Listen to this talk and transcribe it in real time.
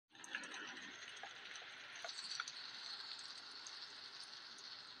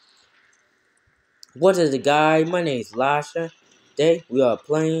What is the guy? My name is Lasha. Today we are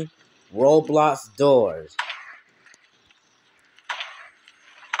playing Roblox Doors.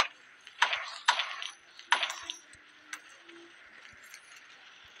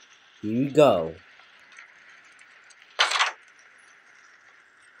 Here we go.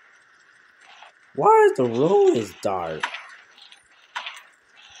 Why is the room is dark?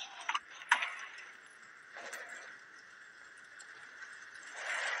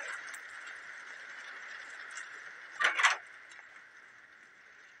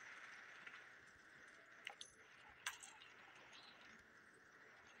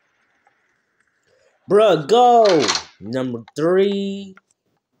 Bruh, go! Number 3.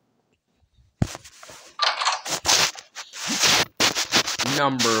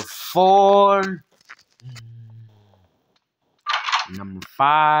 Number 4. Number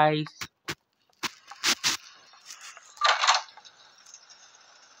 5.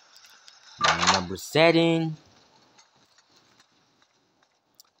 Number 7.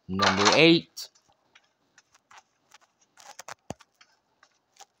 Number 8.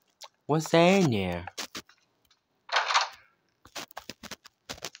 What's that in there?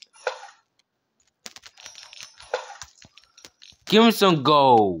 Give me some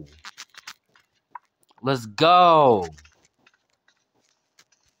gold. Let's go.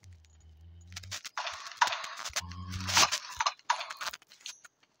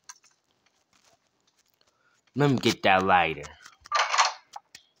 Let me get that lighter.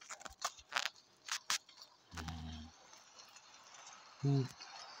 And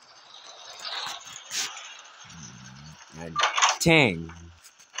 10.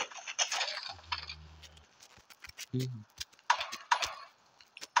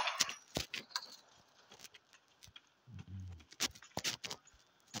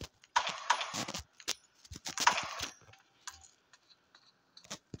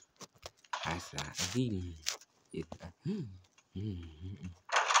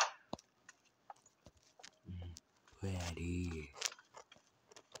 Where it is.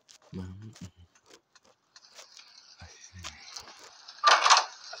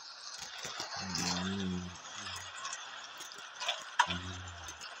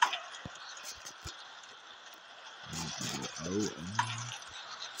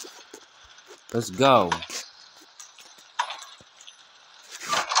 Let's go.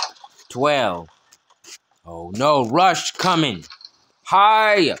 12. Oh no, rush coming.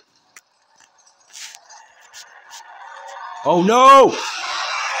 Hi. Oh no.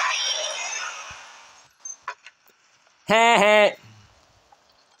 Heh.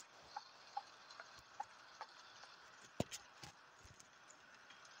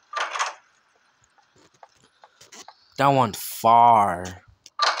 That one far.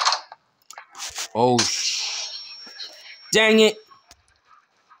 Oh dang it.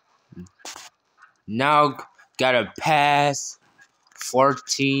 Now gotta pass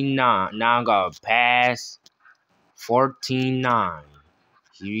 14-9. Now I gotta pass 14-9.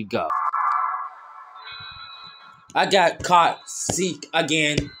 Here we go. I got caught seek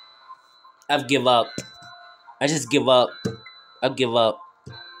again. I've give up. I just give up. I give up.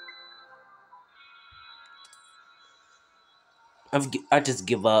 I just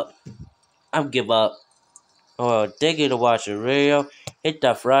give up. I give up. Oh, thank you to watch the video. Hit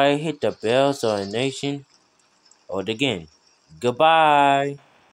that fry, hit the bell so the nation. Or again. Goodbye.